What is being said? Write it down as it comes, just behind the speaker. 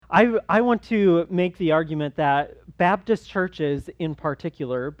I want to make the argument that Baptist churches in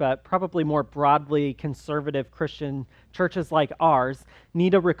particular, but probably more broadly conservative Christian churches like ours,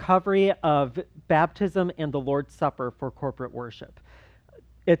 need a recovery of baptism and the Lord's Supper for corporate worship.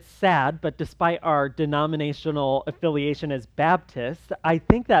 It's sad, but despite our denominational affiliation as Baptists, I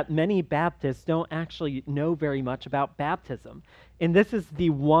think that many Baptists don't actually know very much about baptism. And this is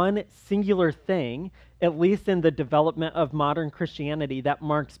the one singular thing, at least in the development of modern Christianity, that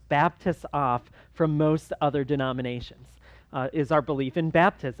marks Baptists off from most other denominations. Is our belief in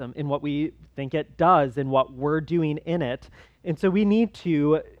baptism, in what we think it does, and what we're doing in it. And so we need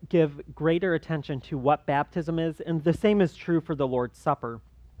to give greater attention to what baptism is, and the same is true for the Lord's Supper.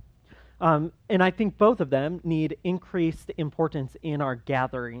 And I think both of them need increased importance in our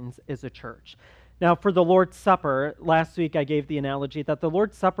gatherings as a church. Now, for the Lord's Supper, last week I gave the analogy that the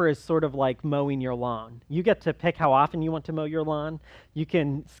Lord's Supper is sort of like mowing your lawn. You get to pick how often you want to mow your lawn. You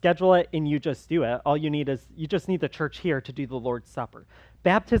can schedule it and you just do it. All you need is, you just need the church here to do the Lord's Supper.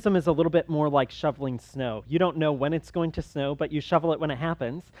 Baptism is a little bit more like shoveling snow. You don't know when it's going to snow, but you shovel it when it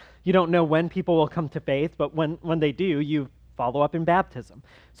happens. You don't know when people will come to faith, but when they do, you follow up in baptism.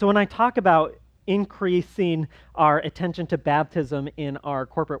 So when I talk about increasing our attention to baptism in our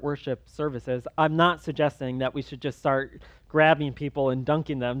corporate worship services, I'm not suggesting that we should just start grabbing people and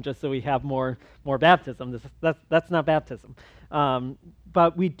dunking them just so we have more baptism. That's not baptism.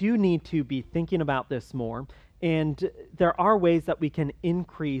 But we do need to be thinking about this more. And there are ways that we can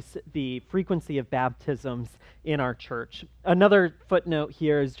increase the frequency of baptisms in our church. Another footnote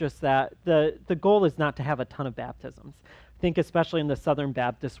here is just that the goal is not to have a ton of baptisms. I think especially in the Southern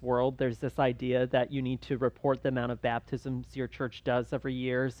Baptist world, there's this idea that you need to report the amount of baptisms your church does every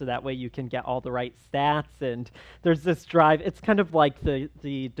year, so that way you can get all the right stats. And there's this drive. It's kind of like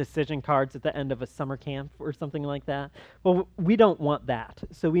the decision cards at the end of a summer camp or something like that. Well, we don't want that.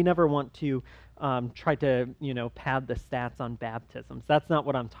 So we never want to try to, pad the stats on baptisms. That's not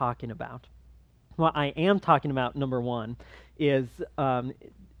what I'm talking about. What I am talking about, number one, is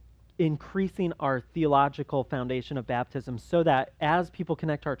increasing our theological foundation of baptism so that as people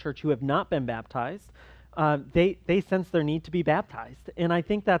connect to our church who have not been baptized, they sense their need to be baptized. And I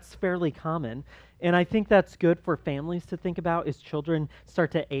think that's fairly common. And I think that's good for families to think about as children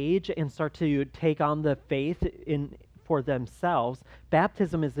start to age and start to take on the faith for themselves.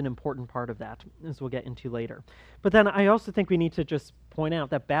 Baptism is an important part of that, as we'll get into later. But then I also think we need to just point out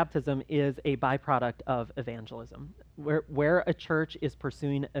that baptism is a byproduct of evangelism. Where a church is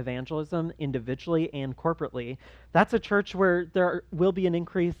pursuing evangelism individually and corporately, that's a church where there will be an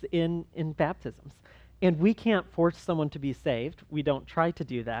increase in baptisms. And we can't force someone to be saved. We don't try to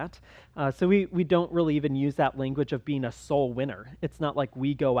do that. So we don't really even use that language of being a soul winner. It's not like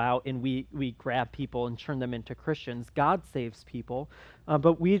we go out and we grab people and turn them into Christians. God saves people.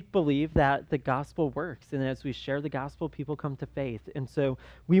 But we believe that the gospel works. And as we share the gospel, people come to faith. And so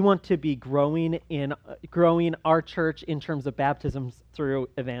we want to be growing our church in terms of baptisms through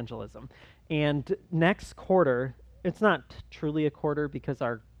evangelism. And next quarter, it's not truly a quarter because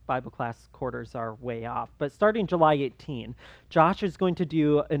our Bible class quarters are way off. But starting July 18, Josh is going to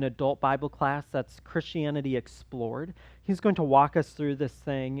do an adult Bible class that's Christianity Explored. He's going to walk us through this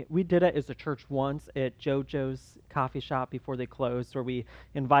thing. We did it as a church once at JoJo's coffee shop before they closed, where we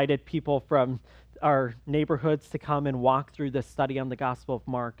invited people from our neighborhoods to come and walk through the study on the Gospel of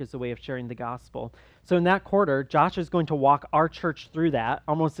Mark as a way of sharing the gospel. So in that quarter, Josh is going to walk our church through that,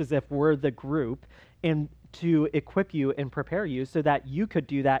 almost as if we're the group, and to equip you and prepare you so that you could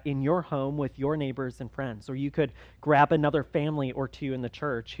do that in your home with your neighbors and friends, or you could grab another family or two in the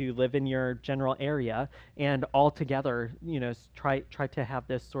church who live in your general area and all together, try to have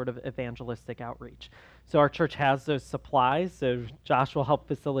this sort of evangelistic outreach. So our church has those supplies, so Josh will help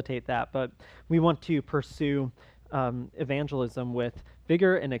facilitate that, but we want to pursue evangelism with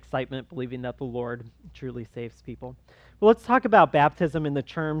vigor and excitement, believing that the Lord truly saves people. Well, let's talk about baptism in the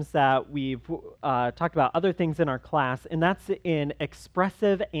terms that we've talked about other things in our class, and that's in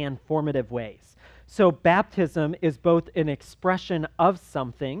expressive and formative ways. So baptism is both an expression of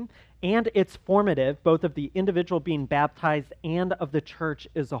something, and it's formative, both of the individual being baptized and of the church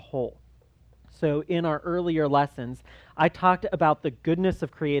as a whole. So in our earlier lessons, I talked about the goodness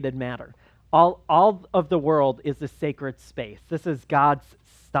of created matter. All of the world is a sacred space. This is God's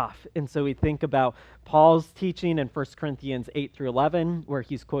stuff. And so we think about Paul's teaching in 1 Corinthians 8 through 11, where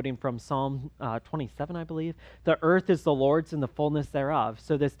he's quoting from Psalm 27, I believe. The earth is the Lord's and the fullness thereof.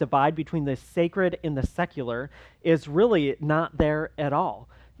 So this divide between the sacred and the secular is really not there at all.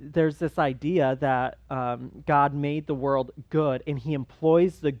 There's this idea that God made the world good, and he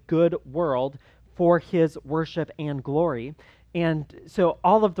employs the good world for his worship and glory. And so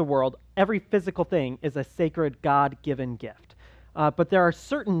all of the world, every physical thing is a sacred God-given gift. But there are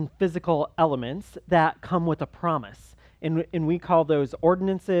certain physical elements that come with a promise. And we call those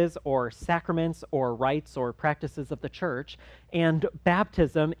ordinances or sacraments or rites or practices of the church. And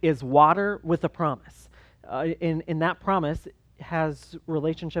baptism is water with a promise. And that promise has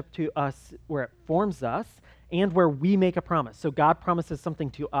relationship to us where it forms us and where we make a promise. So God promises something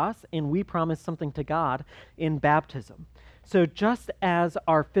to us and we promise something to God in baptism. So just as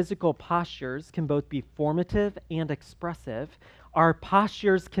our physical postures can both be formative and expressive, our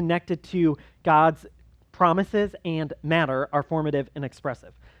postures connected to God's promises and matter are formative and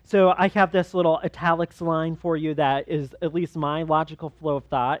expressive. So I have this little italics line for you that is at least my logical flow of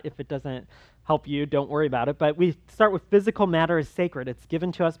thought. If it doesn't help you, don't worry about it. But we start with physical matter is sacred. It's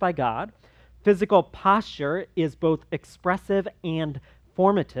given to us by God. Physical posture is both expressive and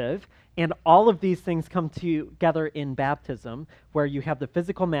formative. And all of these things come together in baptism, where you have the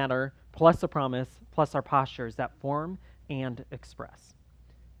physical matter plus a promise plus our postures that form and express.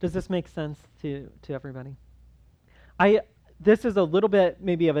 Does this make sense to everybody? This is a little bit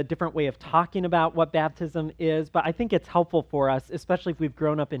maybe of a different way of talking about what baptism is, but I think it's helpful for us, especially if we've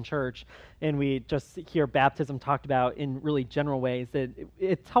grown up in church and we just hear baptism talked about in really general ways.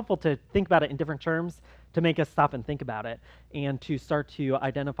 It's helpful to think about it in different terms to make us stop and think about it and to start to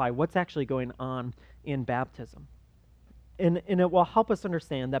identify what's actually going on in baptism. And it will help us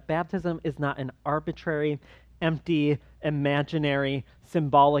understand that baptism is not an arbitrary, empty, imaginary,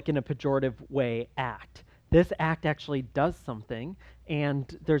 symbolic in a pejorative way act. This act actually does something,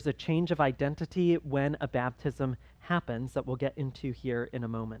 and there's a change of identity when a baptism happens that we'll get into here in a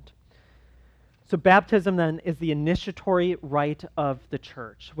moment. So baptism then is the initiatory rite of the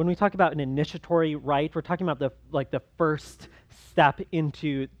church. When we talk about an initiatory rite, we're talking about the first step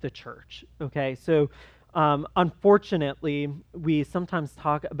into the church. Okay, so unfortunately, we sometimes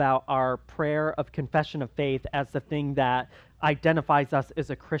talk about our prayer of confession of faith as the thing that identifies us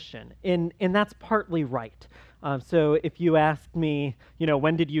as a Christian, and that's partly right. So if you asked me,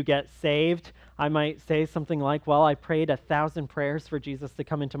 when did you get saved? I might say something like, well, I prayed 1,000 prayers for Jesus to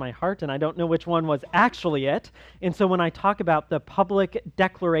come into my heart, and I don't know which one was actually it. And so when I talk about the public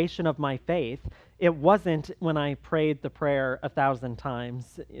declaration of my faith, it wasn't when I prayed the prayer 1,000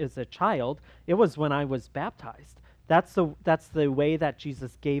 times as a child. It was when I was baptized. That's the way that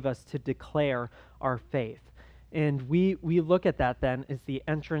Jesus gave us to declare our faith. And we look at that then as the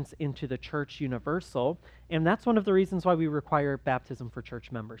entrance into the church universal, and that's one of the reasons why we require baptism for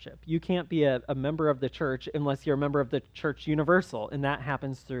church membership. You can't be a member of the church unless you're a member of the church universal, and that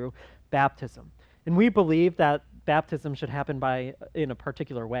happens through baptism. And we believe that baptism should happen in a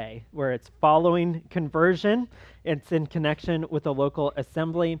particular way, where it's following conversion, it's in connection with a local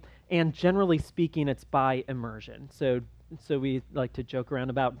assembly, and generally speaking, it's by immersion. So we like to joke around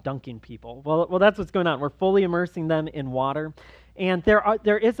about dunking people. Well, that's what's going on. We're fully immersing them in water. And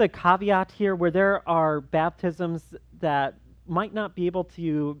there is a caveat here where there are baptisms that might not be able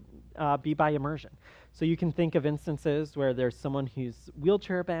to be by immersion. So you can think of instances where there's someone who's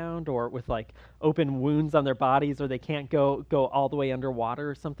wheelchair bound or with like open wounds on their bodies, or they can't go all the way underwater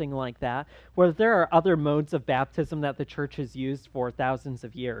or something like that, where there are other modes of baptism that the church has used for thousands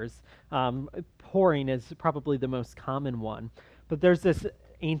of years. Pouring is probably the most common one. But there's this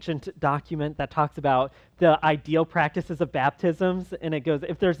ancient document that talks about the ideal practices of baptisms, and it goes,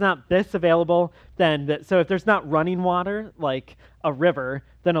 if there's not this available, then so if there's not running water like a river,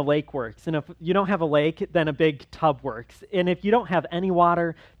 then a lake works, and if you don't have a lake, then a big tub works, and if you don't have any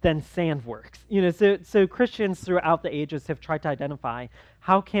water, then sand works. So Christians throughout the ages have tried to identify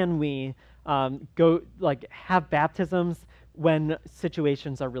how can we have baptisms when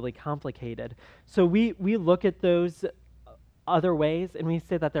situations are really complicated. So we look at those other ways, and we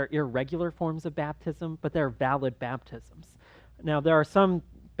say that they're irregular forms of baptism, but they're valid baptisms. Now, there are some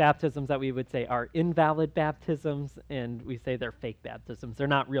baptisms that we would say are invalid baptisms, and we say they're fake baptisms. They're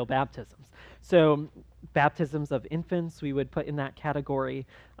not real baptisms. So baptisms of infants we would put in that category.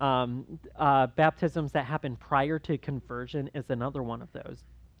 Baptisms that happen prior to conversion is another one of those.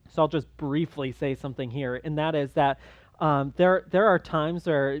 So I'll just briefly say something here, and that is that there are times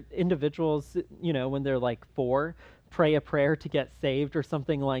where individuals, when they're like 4, pray a prayer to get saved or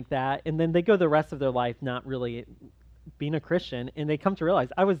something like that, and then they go the rest of their life not really being a Christian, and they come to realize,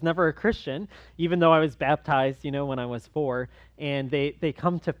 I was never a Christian, even though I was baptized, when I was 4, and they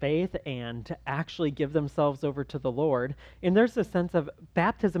come to faith and actually give themselves over to the Lord, and there's a sense of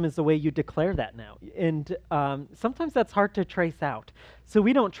baptism is the way you declare that now, and sometimes that's hard to trace out. So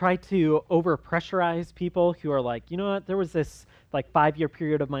we don't try to over-pressurize people who are like, there was this 5-year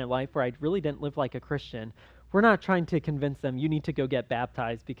period of my life where I really didn't live like a Christian. we're not trying to convince them you need to go get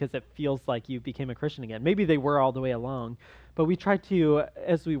baptized because it feels like you became a Christian again. Maybe they were all the way along, but we try to,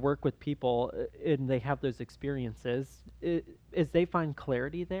 as we work with people and they have those experiences, as they find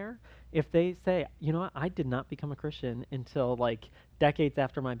clarity there, if they say, you know what, I did not become a Christian until like decades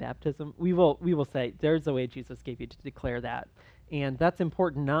after my baptism, we will say, there's a way Jesus gave you to declare that. And that's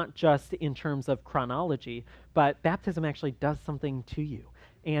important not just in terms of chronology, but baptism actually does something to you,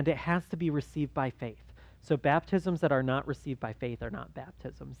 and it has to be received by faith. So baptisms that are not received by faith are not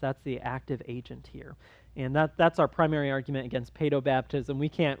baptisms. That's the active agent here. And that's our primary argument against paedobaptism. We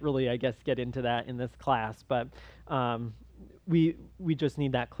can't really, I guess, get into that in this class, but we just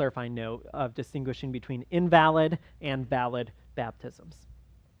need that clarifying note of distinguishing between invalid and valid baptisms.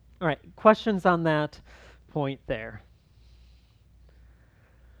 All right, questions on that point there?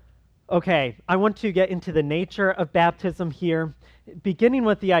 Okay, I want to get into the nature of baptism here, beginning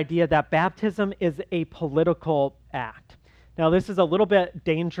with the idea that baptism is a political act. Now, this is a little bit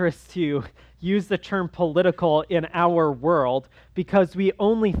dangerous to use the term political in our world because we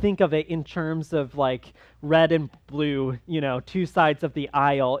only think of it in terms of like red and blue, two sides of the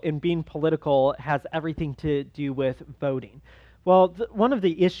aisle, and being political has everything to do with voting. Well, one of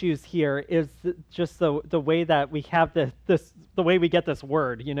the issues here is just the way that we have the way we get this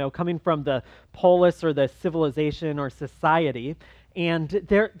word, coming from the polis or the civilization or society, and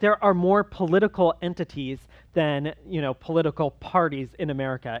there are more political entities than political parties in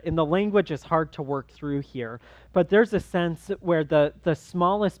America. And the language is hard to work through here, but there's a sense where the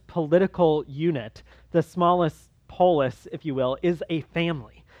smallest political unit, the smallest polis, if you will, is a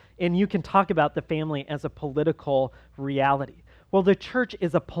family, and you can talk about the family as a political reality. Well, the church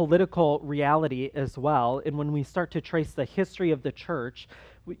is a political reality as well, and when we start to trace the history of the church,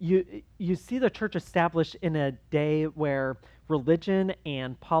 you see the church established in a day where religion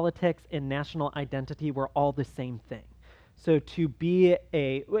and politics and national identity were all the same thing. So to be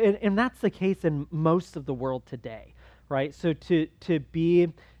and that's the case in most of the world today, right? So to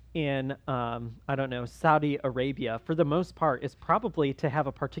be in, Saudi Arabia, for the most part, is probably to have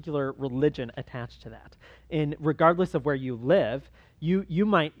a particular religion attached to that. And regardless of where you live, you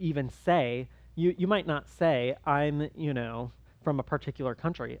might even say, you might not say, I'm, from a particular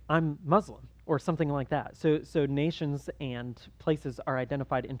country. I'm Muslim or something like that. So nations and places are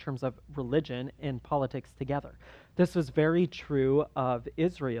identified in terms of religion and politics together. This was very true of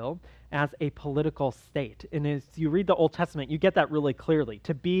Israel as a political state. And as you read the Old Testament, you get that really clearly.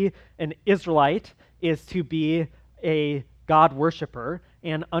 To be an Israelite is to be a God worshiper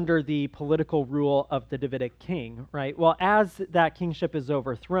and under the political rule of the Davidic king, right? Well, as that kingship is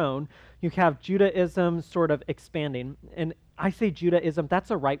overthrown, you have Judaism sort of expanding. And I say Judaism,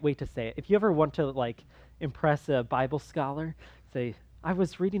 that's a right way to say it. If you ever want to impress a Bible scholar, say, I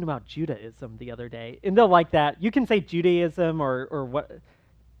was reading about Judaism the other day, and they'll like that. You can say Judaism or what,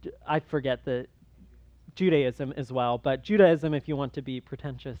 I forget the Judaism as well, but Judaism, if you want to be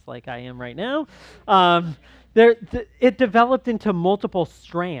pretentious like I am right now, it developed into multiple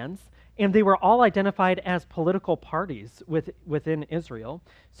strands, and they were all identified as political parties within Israel.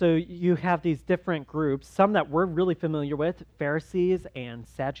 So you have these different groups, some that we're really familiar with, Pharisees and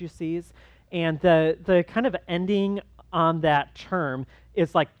Sadducees, and the kind of ending on that term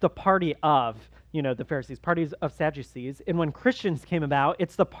is like the party of, the Pharisees, parties of Sadducees. And when Christians came about,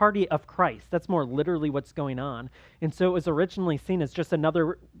 it's the party of Christ. That's more literally what's going on. And so it was originally seen as just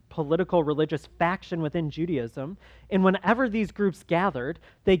another political religious faction within Judaism. And whenever these groups gathered,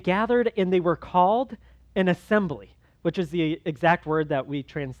 they gathered and they were called an assembly, which is the exact word that we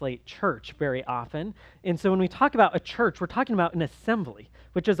translate church very often. And so when we talk about a church, we're talking about an assembly,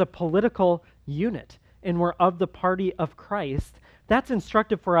 which is a political unit. And we're of the party of Christ. That's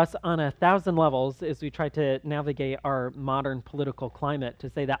instructive for us on 1,000 levels as we try to navigate our modern political climate, to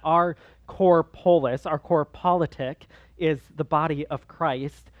say that our core polis, our core politic, is the body of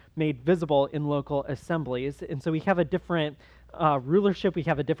Christ made visible in local assemblies. And so we have a different rulership, we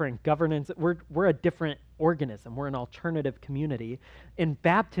have a different governance. We're a different organism. We're an alternative community. And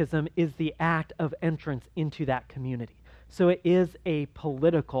baptism is the act of entrance into that community. So it is a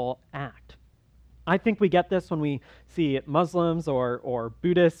political act. I think we get this when we see Muslims or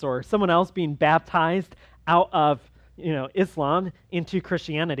Buddhists or someone else being baptized out of Islam into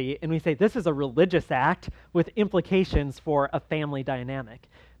Christianity, and we say this is a religious act with implications for a family dynamic.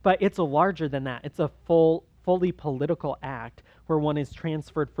 But it's larger than that. It's a fully political act where one is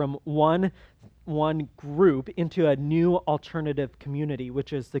transferred from one group into a new alternative community,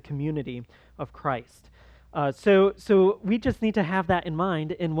 which is the community of Christ. So we just need to have that in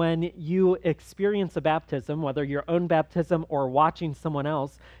mind. And when you experience a baptism, whether your own baptism or watching someone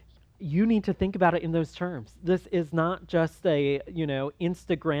else, you need to think about it in those terms. This is not just a,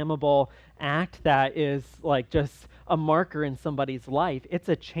 Instagrammable act that is like just a marker in somebody's life. It's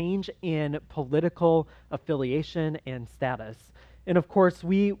a change in political affiliation and status. And of course,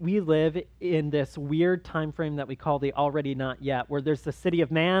 we live in this weird time frame that we call the already not yet, where there's the city of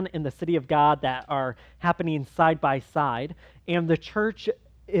man and the city of God that are happening side by side. And the church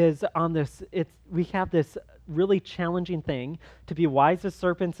is on this, we have this really challenging thing to be wise as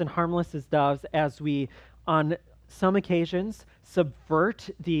serpents and harmless as doves as we, on some occasions, subvert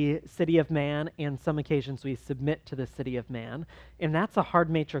the city of man, and some occasions we submit to the city of man. And that's a hard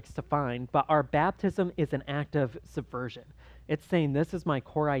matrix to find, but our baptism is an act of subversion. It's saying, this is my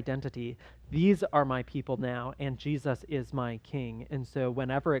core identity. These are my people now, and Jesus is my king. And so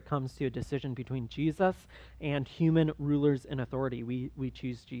whenever it comes to a decision between Jesus and human rulers in authority, we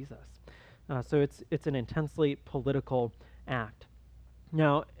choose Jesus. So it's an intensely political act.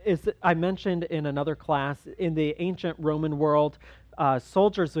 Now, as I mentioned in another class, in the ancient Roman world,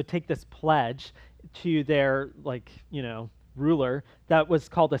 soldiers would take this pledge to their, ruler that was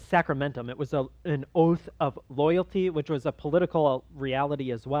called a sacramentum. It was an oath of loyalty, which was a political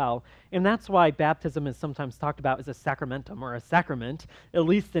reality as well. And that's why baptism is sometimes talked about as a sacramentum or a sacrament, at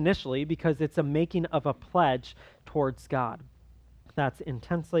least initially, because it's a making of a pledge towards God. That's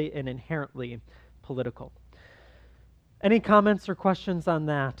intensely and inherently political. Any comments or questions on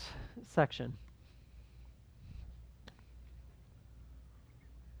that section?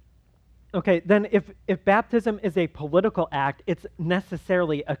 Okay, then if baptism is a political act, it's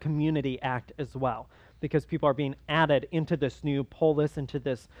necessarily a community act as well, because people are being added into this new polis, into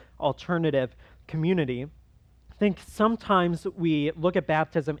this alternative community. I think sometimes we look at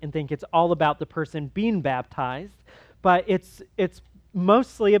baptism and think it's all about the person being baptized, but it's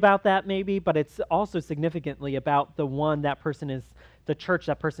mostly about that maybe, but it's also significantly about the church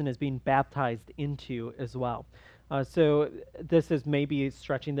that person is being baptized into as well. So this is maybe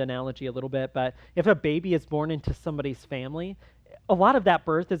stretching the analogy a little bit, but if a baby is born into somebody's family, a lot of that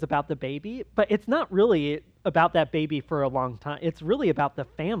birth is about the baby, but it's not really about that baby for a long time. It's really about the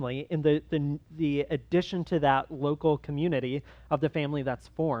family and the addition to that local community of the family that's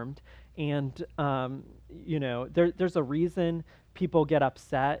formed. And, there's a reason people get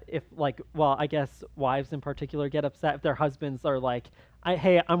upset if, I guess wives in particular get upset if their husbands are like,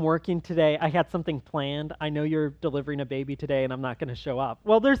 hey, I'm working today. I had something planned. I know you're delivering a baby today and I'm not going to show up.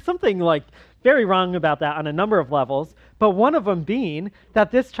 Well, there's something very wrong about that on a number of levels, but one of them being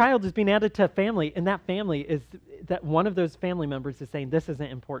that this child is being added to a family, and that family is that one of those family members is saying, this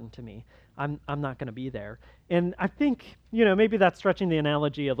isn't important to me. I'm not going to be there. And I think, maybe that's stretching the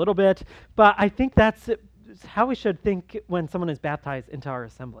analogy a little bit, but I think that's how we should think when someone is baptized into our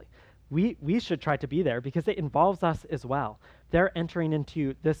assembly. We should try to be there because it involves us as well. They're entering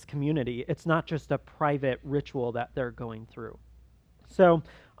into this community. It's not just a private ritual that they're going through. So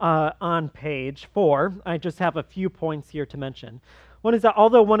on page 4, I just have a few points here to mention. One is that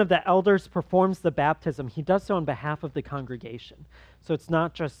although one of the elders performs the baptism, he does so on behalf of the congregation. So it's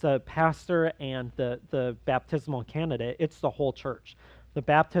not just the pastor and the baptismal candidate, it's the whole church. The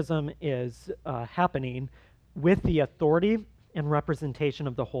baptism is happening with the authority and representation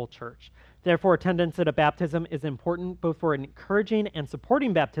of the whole church. Therefore, attendance at a baptism is important both for encouraging and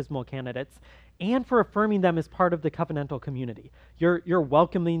supporting baptismal candidates and for affirming them as part of the covenantal community. You're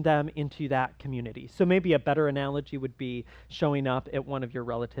welcoming them into that community. So maybe a better analogy would be showing up at one of your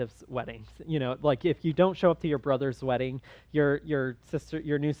relatives' weddings. If you don't show up to your brother's wedding, your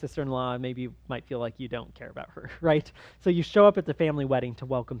new sister-in-law maybe might feel like you don't care about her, right? So you show up at the family wedding to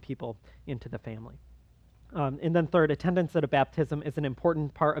welcome people into the family. And then third, attendance at a baptism is an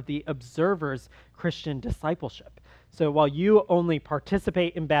important part of the observer's Christian discipleship. So while you only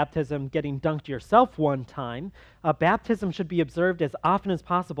participate in baptism getting dunked yourself one time, baptism should be observed as often as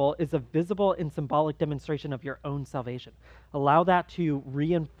possible as a visible and symbolic demonstration of your own salvation. Allow that to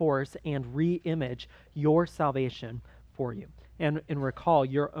reinforce and re-image your salvation for you. And recall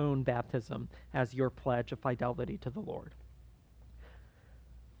your own baptism as your pledge of fidelity to the Lord.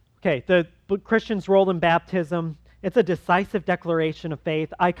 Okay, the Christian's role in baptism, it's a decisive declaration of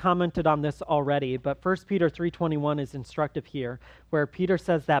faith. I commented on this already, but 1 Peter 3:21 is instructive here, where Peter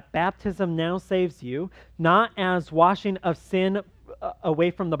says that baptism now saves you, not as washing of sin away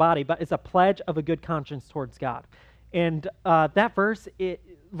from the body, but as a pledge of a good conscience towards God. And that verse,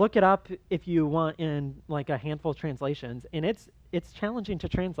 look it up if you want in a handful of translations, and it's challenging to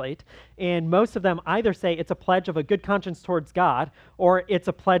translate, and most of them either say it's a pledge of a good conscience towards God or it's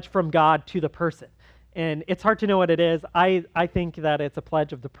a pledge from God to the person. And it's hard to know what it is. I think that it's a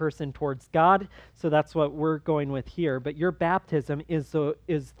pledge of the person towards God, so that's what we're going with here. But your baptism is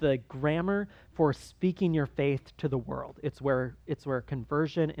the grammar for speaking your faith to the world. It's where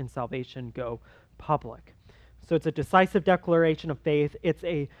conversion and salvation go public. So it's a decisive declaration of faith. It's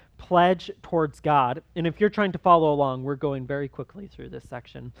a pledge towards God. And if you're trying to follow along, we're going very quickly through this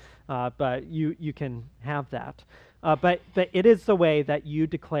section, but you can have that. But it is the way that you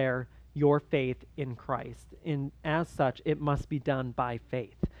declare your faith in Christ. And as such, it must be done by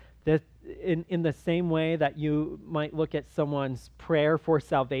faith. This, in the same way that you might look at someone's prayer for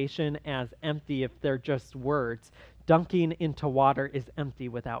salvation as empty if they're just words, dunking into water is empty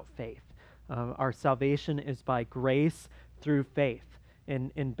without faith. Our salvation is by grace through faith.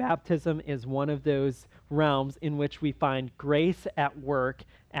 And baptism is one of those realms in which we find grace at work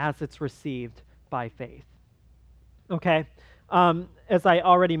as it's received by faith. Okay? As I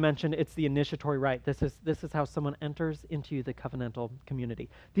already mentioned, it's the initiatory rite. This is how someone enters into the covenantal community.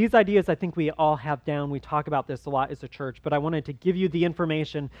 These ideas I think we all have down. We talk about this a lot as a church, but I wanted to give you the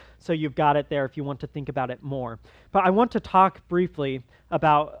information so you've got it there if you want to think about it more. But I want to talk briefly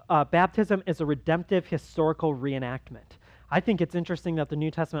about baptism as a redemptive historical reenactment. I think it's interesting that the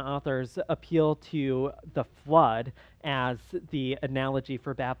New Testament authors appeal to the flood as the analogy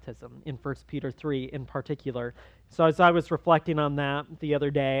for baptism in 1 Peter 3 in particular. So as I was reflecting on that the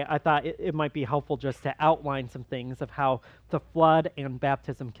other day, I thought it might be helpful just to outline some things of how the flood and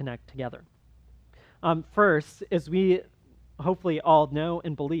baptism connect together. First, as we hopefully all know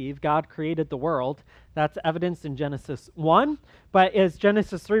and believe, God created the world. That's evidenced in Genesis 1. But as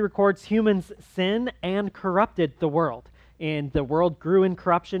Genesis 3 records, humans sinned and corrupted the world. And the world grew in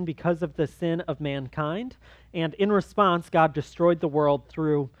corruption because of the sin of mankind. And in response, God destroyed the world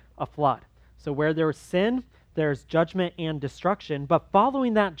through a flood. So where there's sin, there's judgment and destruction. But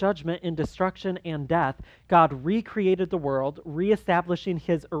following that judgment and destruction and death, God recreated the world, reestablishing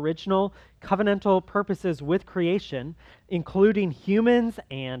his original covenantal purposes with creation, including humans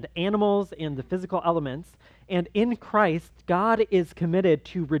and animals and the physical elements. And in Christ, God is committed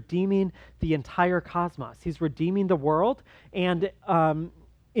to redeeming the entire cosmos. He's redeeming the world, and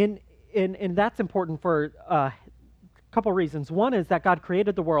that's important for a couple reasons. One is that God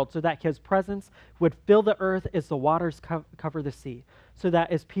created the world so that his presence would fill the earth as the waters cover the sea, so that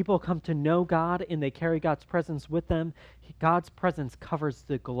as people come to know God and they carry God's presence with them, God's presence covers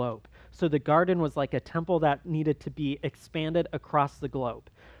the globe. So the garden was like a temple that needed to be expanded across the globe.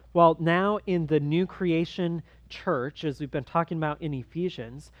 Well, now in the new creation church, as we've been talking about in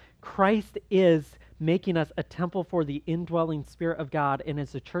Ephesians, Christ is making us a temple for the indwelling Spirit of God, and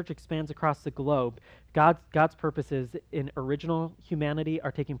as the church expands across the globe, God's purposes in original humanity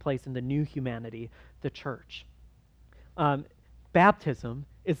are taking place in the new humanity, the church. Baptism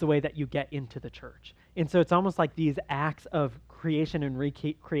is the way that you get into the church. And so it's almost like these acts of creation and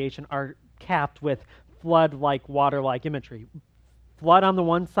recreation are capped with flood-like, water-like imagery. Flood on the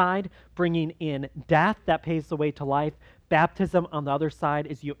one side, bringing in death that paves the way to life. Baptism on the other side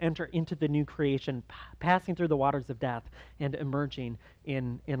is you enter into the new creation, passing through the waters of death and emerging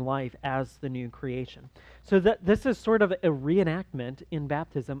in life as the new creation. So this is sort of a reenactment in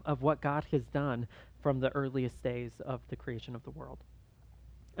baptism of what God has done from the earliest days of the creation of the world.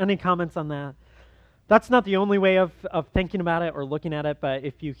 Any comments on that? That's not the only way of thinking about it or looking at it, but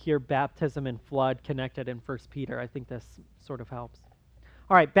if you hear baptism and flood connected in 1 Peter, I think this sort of helps.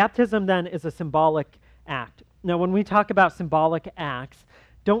 All right, baptism then is a symbolic act. Now, when we talk about symbolic acts,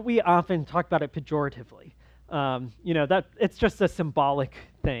 don't we often talk about it pejoratively? That it's just a symbolic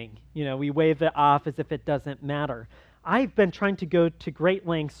thing. We wave it off as if it doesn't matter. I've been trying to go to great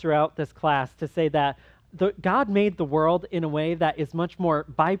lengths throughout this class to say that God made the world in a way that is much more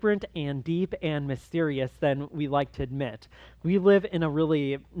vibrant and deep and mysterious than we like to admit. We live in a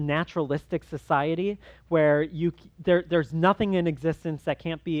really naturalistic society where there's nothing in existence that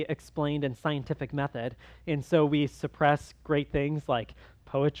can't be explained in scientific method, and so we suppress great things like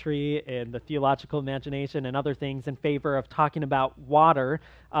poetry and the theological imagination and other things in favor of talking about water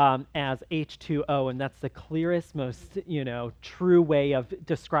as H2O, and that's the clearest, most true way of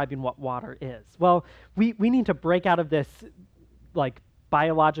describing what water is. Well, we need to break out of this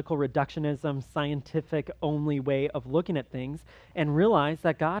biological reductionism, scientific only way of looking at things and realize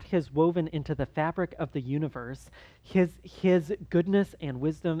that God has woven into the fabric of the universe his goodness and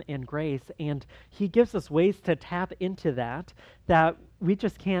wisdom and grace, and he gives us ways to tap into that we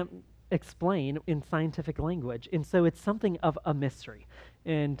just can't explain in scientific language. And so it's something of a mystery.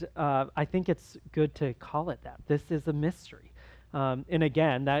 And I think it's good to call it that. This is a mystery. And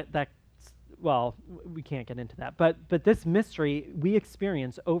again, that well, we can't get into that, but this mystery we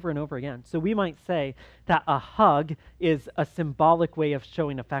experience over and over again. So we might say that a hug is a symbolic way of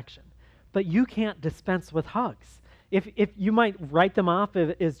showing affection, but you can't dispense with hugs. If you might write them off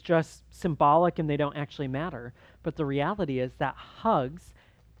as just symbolic and they don't actually matter, but the reality is that hugs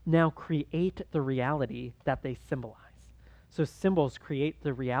now create the reality that they symbolize. So symbols create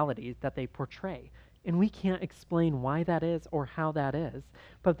the reality that they portray. And we can't explain why that is or how that is.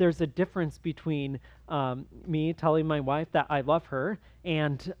 But there's a difference between me telling my wife that I love her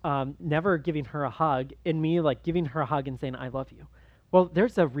and never giving her a hug, and me like giving her a hug and saying, I love you. Well,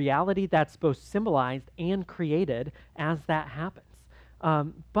 there's a reality that's both symbolized and created as that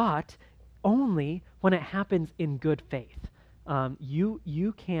happens. But only when it happens in good faith.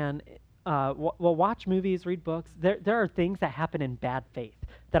 You can watch movies, read books. There are things that happen in bad faith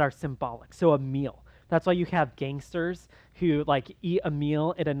that are symbolic. So a meal. That's why you have gangsters who like eat a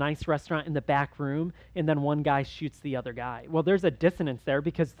meal at a nice restaurant in the back room, and then one guy shoots the other guy. Well, there's a dissonance there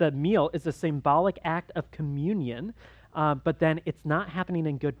because the meal is a symbolic act of communion, but then it's not happening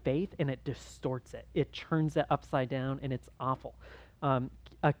in good faith, and it distorts it. It turns it upside down, and it's awful.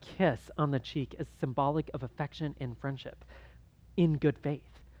 A kiss on the cheek is symbolic of affection and friendship in good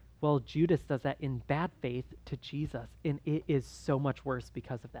faith. Well, Judas does that in bad faith to Jesus, and it is so much worse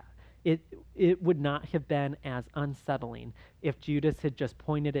because of that. It would not have been as unsettling if Judas had just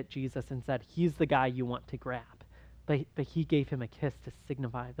pointed at Jesus and said, he's the guy you want to grab. But he gave him a kiss to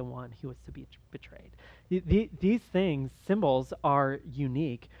signify the one who was to be betrayed. These things, symbols, are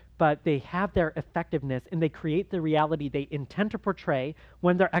unique, but they have their effectiveness, and they create the reality they intend to portray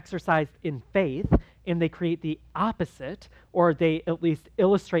when they're exercised in faith, and they create the opposite, or they at least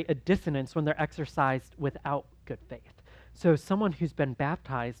illustrate a dissonance when they're exercised without good faith. So someone who's been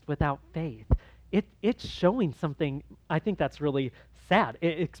baptized without faith, it's showing something, I think that's really sad.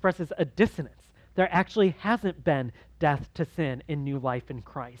 It expresses a dissonance. There actually hasn't been death to sin and new life in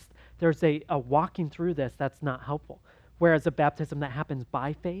Christ. There's a walking through this that's not helpful. Whereas a baptism that happens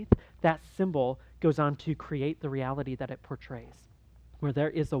by faith, that symbol goes on to create the reality that it portrays. Where there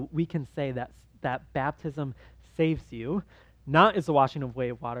is we can say that baptism saves you, not as the washing away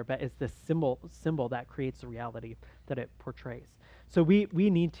of water, but as the symbol that creates the reality that it portrays. So we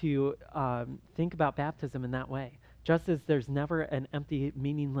need to think about baptism in that way. Just as there's never an empty,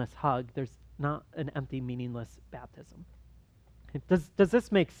 meaningless hug, there's not an empty, meaningless baptism. Does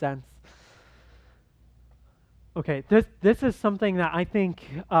this make sense? Okay, this is something that I think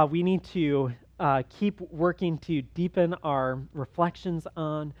we need to keep working to deepen our reflections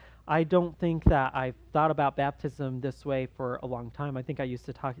on. I don't think that I've thought about baptism this way for a long time. I think I used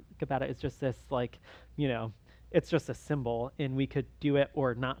to talk about it as just this, like, it's just a symbol, and we could do it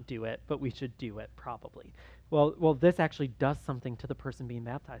or not do it, but we should do it probably. Well, this actually does something to the person being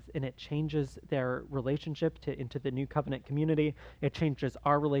baptized, and it changes their relationship into the new covenant community. It changes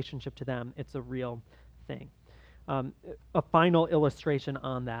our relationship to them. It's a real thing. A final illustration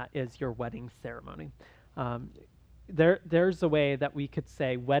on that is your wedding ceremony. There's a way that we could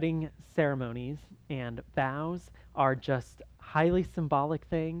say wedding ceremonies and vows are just highly symbolic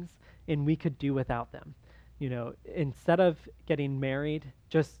things, and we could do without them. Instead of getting married,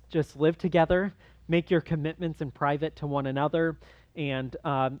 just live together, make your commitments in private to one another, and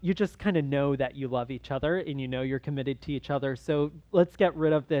you just kind of know that you love each other, and you're committed to each other. So let's get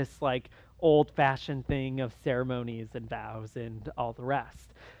rid of this like old-fashioned thing of ceremonies and vows and all the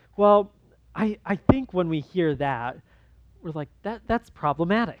rest. Well, I think when we hear that, we're like, that's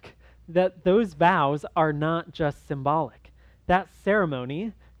problematic. That those vows are not just symbolic. That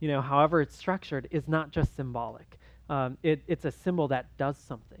ceremony, however it's structured, is not just symbolic. It's a symbol that does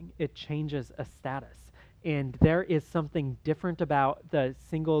something. It changes a status. And there is something different about the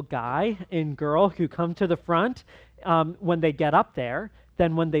single guy and girl who come to the front when they get up there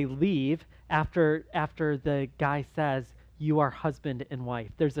than when they leave after the guy says, you are husband and wife.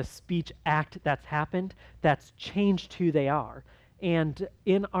 There's a speech act that's happened that's changed who they are. And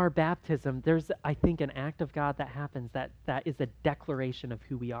in our baptism, there's, I think, an act of God that happens that is a declaration of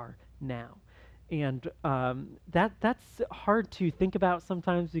who we are now. And that's hard to think about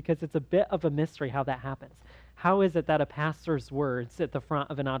sometimes because it's a bit of a mystery how that happens. How is it that a pastor's words at the front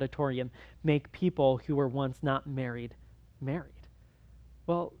of an auditorium make people who were once not married, married?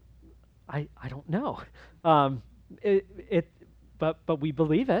 Well, I don't know. But we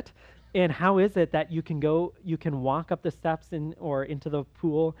believe it. And how is it that you can walk up the steps or into the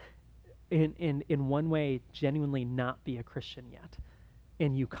pool in one way genuinely not be a Christian yet,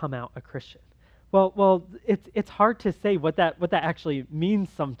 and you come out a Christian? Well, it's hard to say what that actually means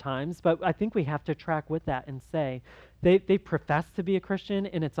sometimes, but I think we have to track with that and say they profess to be a Christian,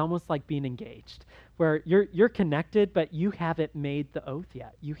 and it's almost like being engaged, where you're connected, but you haven't made the oath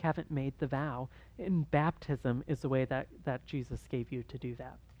yet. You haven't made the vow, and baptism is the way that Jesus gave you to do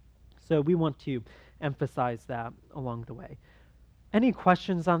that. So we want to emphasize that along the way. Any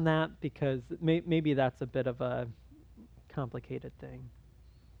questions on that? Because maybe that's a bit of a complicated thing.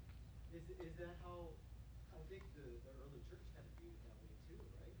 Is that how I think the early church kind of viewed it that way too,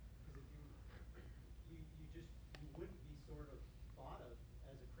 right? Because if you wouldn't be sort of thought of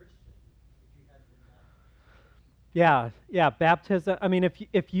as a Christian if you hadn't been baptized. Yeah, baptism. I mean,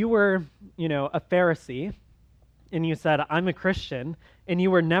 if you were, a Pharisee and you said, "I'm a Christian," and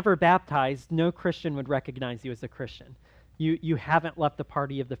you were never baptized, no Christian would recognize you as a Christian. You haven't left the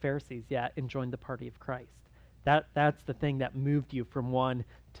party of the Pharisees yet and joined the party of Christ. That's the thing that moved you from one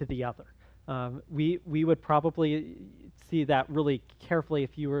to the other. We would probably see that really carefully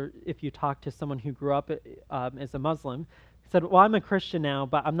if you talked to someone who grew up as a Muslim, said, "Well, I'm a Christian now,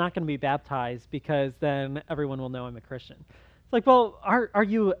 but I'm not going to be baptized because then everyone will know I'm a Christian." It's like, well, are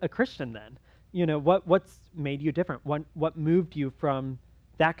you a Christian then? What's made you different? What moved you from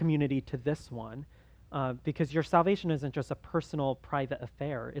that community to this one? Because your salvation isn't just a personal, private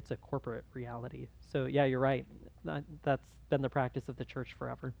affair; it's a corporate reality. So yeah, you're right. That's been the practice of the church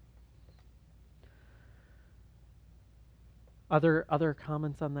forever. Other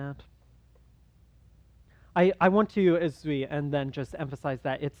comments on that? I want to, as we and then just emphasize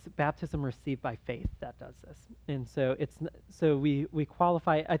that it's baptism received by faith that does this, and so we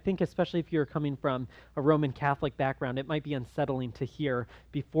qualify. I think especially if you're coming from a Roman Catholic background, it might be unsettling to hear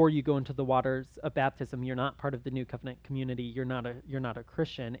before you go into the waters of baptism, you're not part of the New Covenant community. You're not a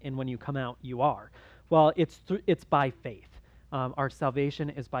Christian, and when you come out, you are. Well, it's by faith. Our salvation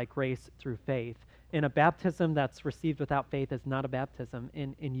is by grace through faith. And a baptism that's received without faith is not a baptism,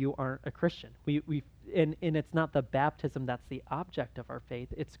 and you aren't a Christian. And it's not the baptism that's the object of our faith.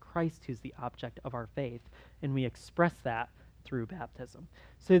 It's Christ who's the object of our faith, and we express that through baptism.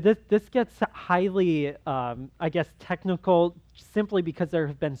 So this gets highly, technical, simply because there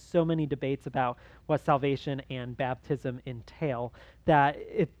have been so many debates about what salvation and baptism entail that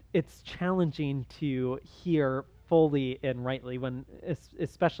it's challenging to hear fully and rightly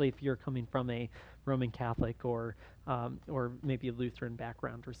especially if you're coming from a Roman Catholic or maybe a Lutheran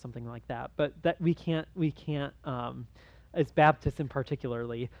background or something like that. But that we can't as Baptists in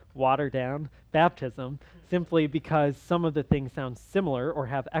particularly water down baptism simply because some of the things sound similar or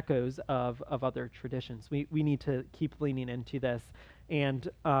have echoes of other traditions. We need to keep leaning into this. And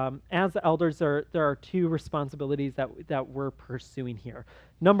as elders, there are two responsibilities that we're pursuing here.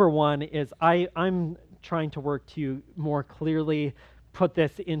 Number one is I'm trying to work to more clearly put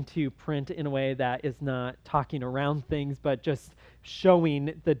this into print in a way that is not talking around things, but just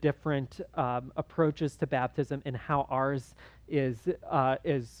showing the different approaches to baptism and how ours is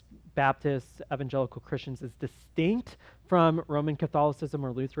Baptist evangelical Christians is distinct from Roman Catholicism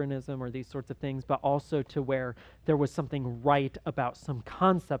or Lutheranism or these sorts of things, but also to where there was something right about some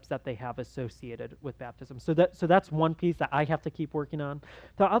concepts that they have associated with baptism. So that's one piece that I have to keep working on.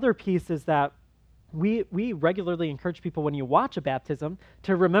 The other piece is that we regularly encourage people when you watch a baptism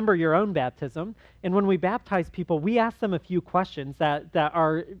to remember your own baptism. And when we baptize people, we ask them a few questions that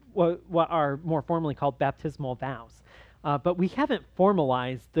are what are more formally called baptismal vows. But we haven't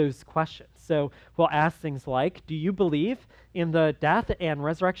formalized those questions. So we'll ask things like, do you believe in the death and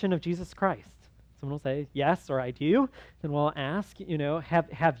resurrection of Jesus Christ? Someone will say, yes, or I do. Then we'll ask,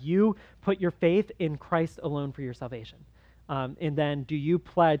 have you put your faith in Christ alone for your salvation? And then, do you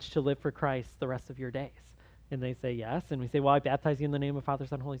pledge to live for Christ the rest of your days? And they say yes. And we say, well, I baptize you in the name of Father,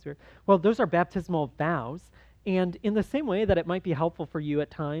 Son, Holy Spirit. Well, those are baptismal vows. And in the same way that it might be helpful for you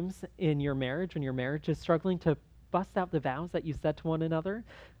at times in your marriage, when your marriage is struggling, to bust out the vows that you said to one another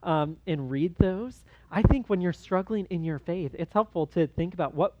and read those. I think when you're struggling in your faith, it's helpful to think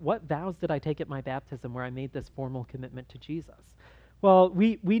about what vows did I take at my baptism where I made this formal commitment to Jesus? Well,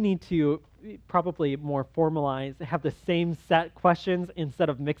 we need to probably more formalize, have the same set questions instead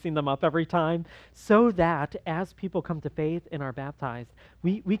of mixing them up every time, so that as people come to faith and are baptized,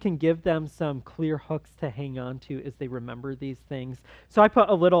 we can give them some clear hooks to hang on to as they remember these things. So I put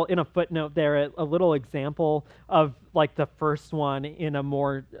in a footnote there, a little example of like the first one in a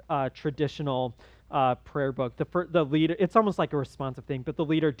more traditional prayer book. The leader, it's almost like a responsive thing, but the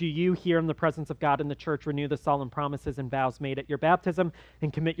leader, do you here in the presence of God in the church renew the solemn promises and vows made at your baptism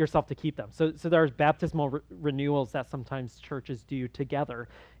and commit yourself to keep them? So there's baptismal renewals that sometimes churches do together.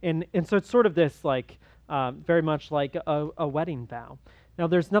 And so it's sort of this like, very much like a wedding vow. Now,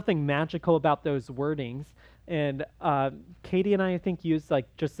 there's nothing magical about those wordings, and Katie and I think, use like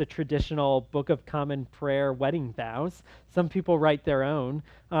just the traditional Book of Common Prayer wedding vows. Some people write their own,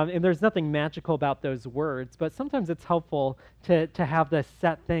 and there's nothing magical about those words, but sometimes it's helpful to have the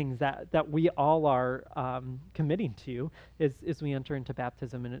set things that we all are committing to as we enter into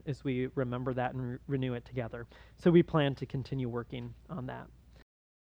baptism and as we remember that and renew it together. So we plan to continue working on that.